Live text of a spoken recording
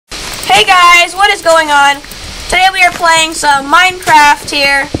Hey guys, what is going on? Today we are playing some Minecraft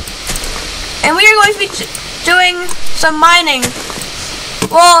here, and we are going to be doing some mining.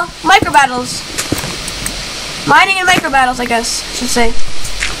 Well, micro battles. Mining and micro battles, I guess I should say.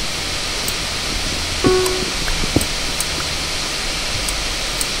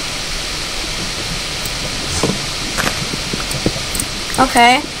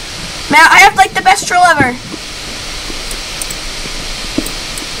 Okay. Now I have like the best drill ever.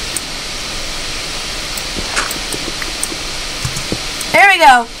 There we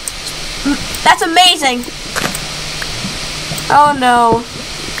go. That's amazing. Oh no.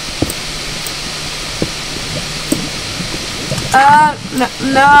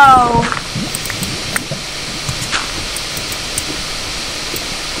 No.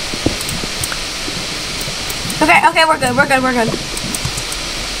 Okay, we're good.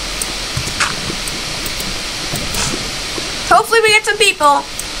 Hopefully we get some people.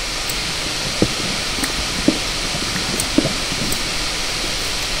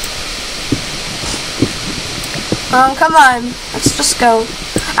 Come on. Let's just go.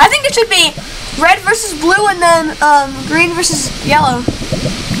 I think it should be red versus blue and then green versus yellow. I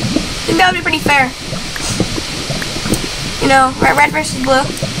think that would be pretty fair. You know, red versus blue.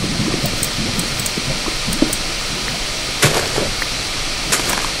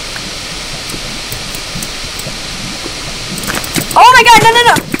 Oh my god,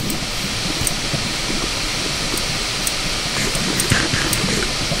 no.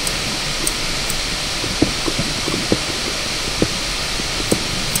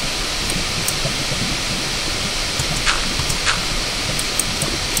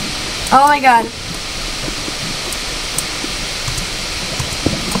 Oh my god.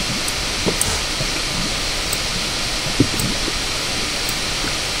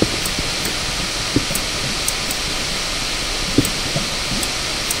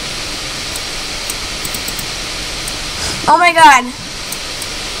 Oh my god.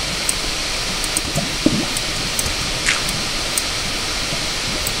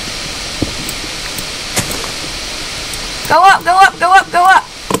 Go up.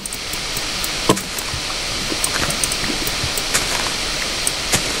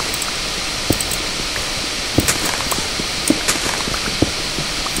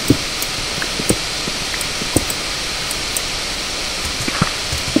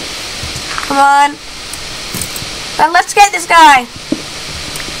 Come on. Now let's get this guy.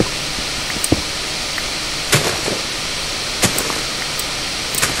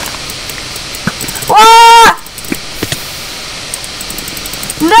 Whoa!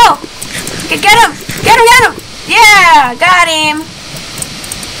 No! Get him! Get him! Yeah! Got him!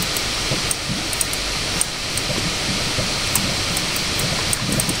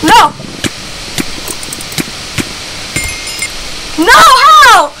 No! No!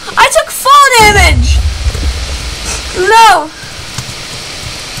 How? I took fall damage! No!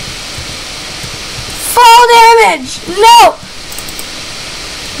 Fall damage! No!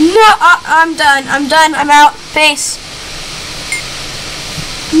 No! I'm done. I'm out. Peace.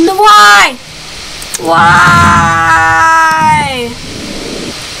 No, why? Why?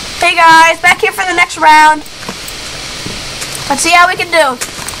 Hey guys, back here for the next round. Let's see how we can do.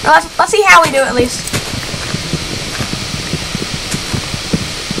 Let's see how we do at least.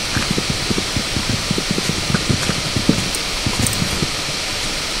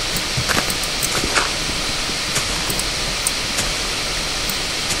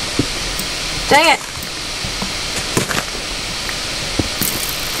 Dang it.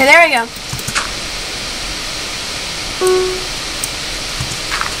 Okay, there we go.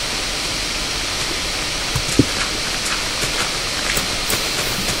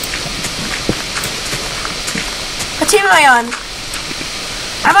 What team am I on?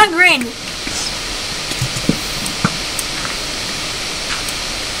 I'm on green.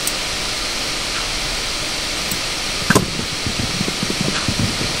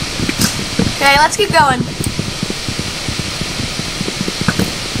 Okay, let's keep going.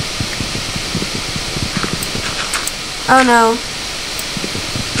 Oh no.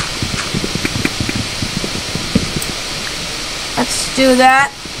 Let's do that.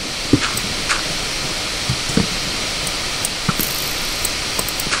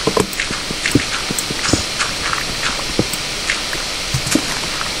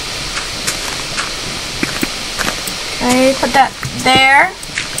 Okay, put that there.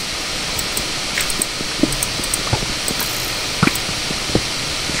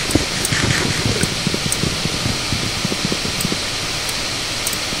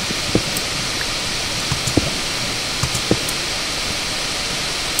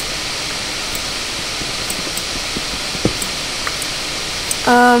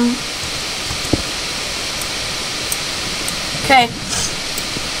 Okay.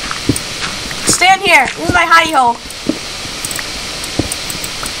 Stand here. This is my hidey hole.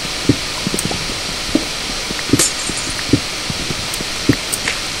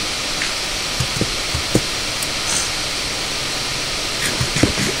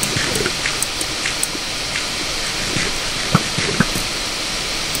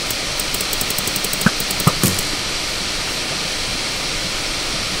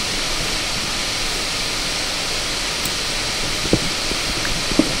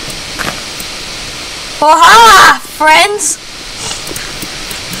 Well, ha, friends!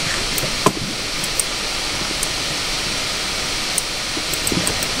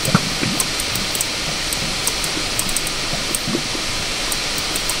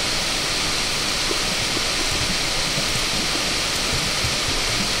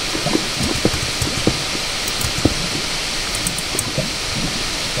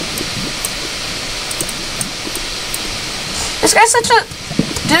 This guy's such a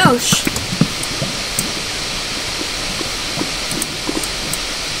douche.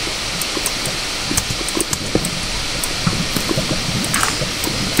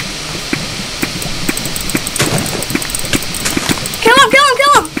 Kill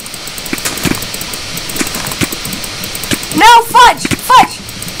him! No, fudge!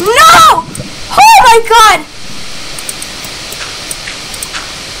 No! Oh my god!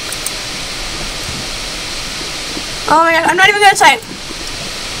 Oh my god, I'm not even gonna type.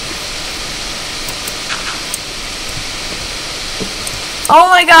 Oh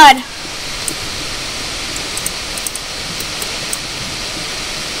my god.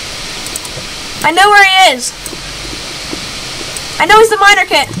 I know where he is. I know he's the miner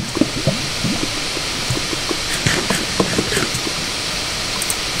kit.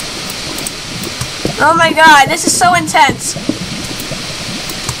 Oh my god, this is so intense.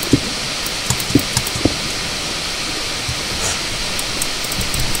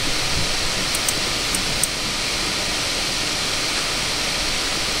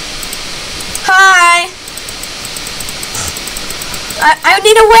 Hi. I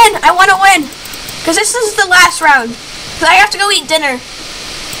need to win. I want to win. Because this is the last round. Because I have to go eat dinner.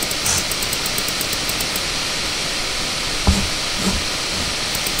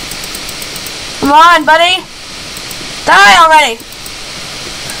 Come on, buddy. Die already.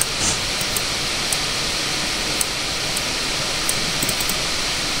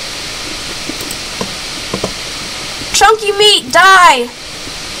 Chunky meat, die.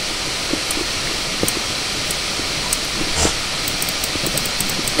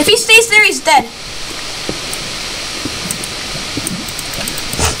 If he stays there, he's dead.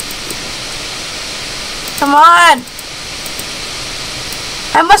 Come on.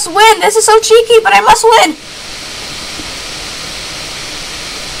 I must win. This is so cheeky, but I must win.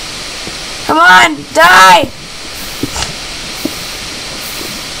 Come on, die.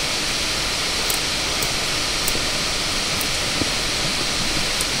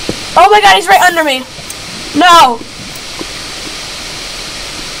 Oh my god, he's right under me. No.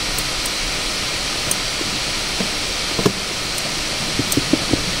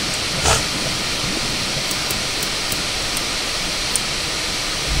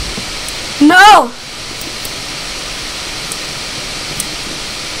 No!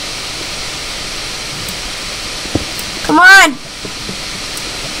 Come on!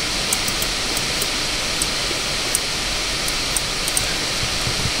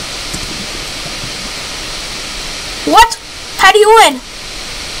 What? How do you win?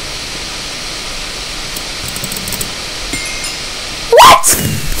 What?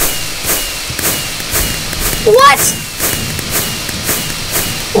 What?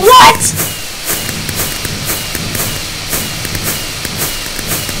 What?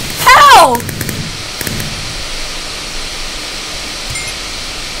 How?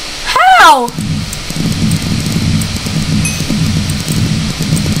 How?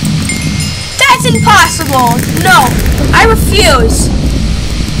 That's impossible. No, I refuse.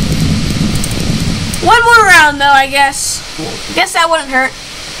 One more round though, I guess. Guess that wouldn't hurt.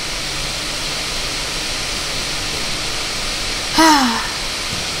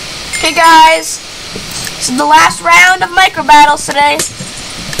 Okay guys, this is the last round of micro battles today.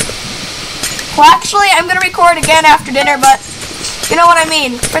 Well, actually, I'm gonna record again after dinner, but you know what I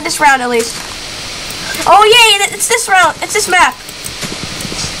mean, for this round at least. Oh yay, it's this round, it's this map.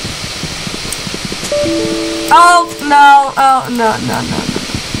 Oh no, no.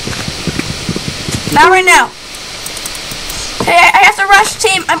 Not right now. Hey, I have to rush,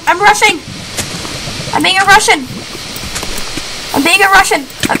 team. I'm rushing. I'm being a Russian. I'm being a Russian.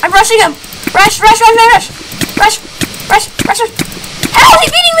 I'm rushing him. Rush. How is he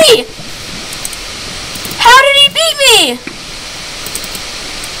beating me? How did he beat me?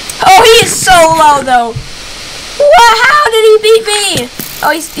 so low though. What? How did he beat me?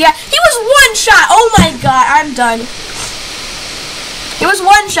 Oh, he was one shot. Oh my god, I'm done. He was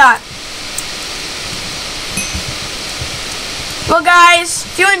one shot. Well, guys,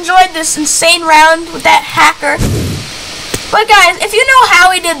 if you enjoyed this insane round with that hacker, but guys, if you know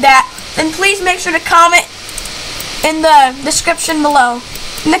how he did that, then please make sure to comment in the description below.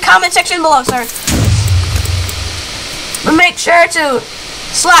 In the comment section below, sorry. But make sure to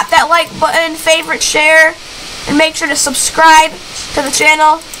slap that like button, favorite, share, and make sure to subscribe to the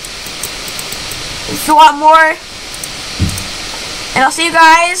channel if you want more. And I'll see you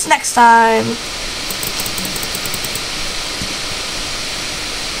guys next time.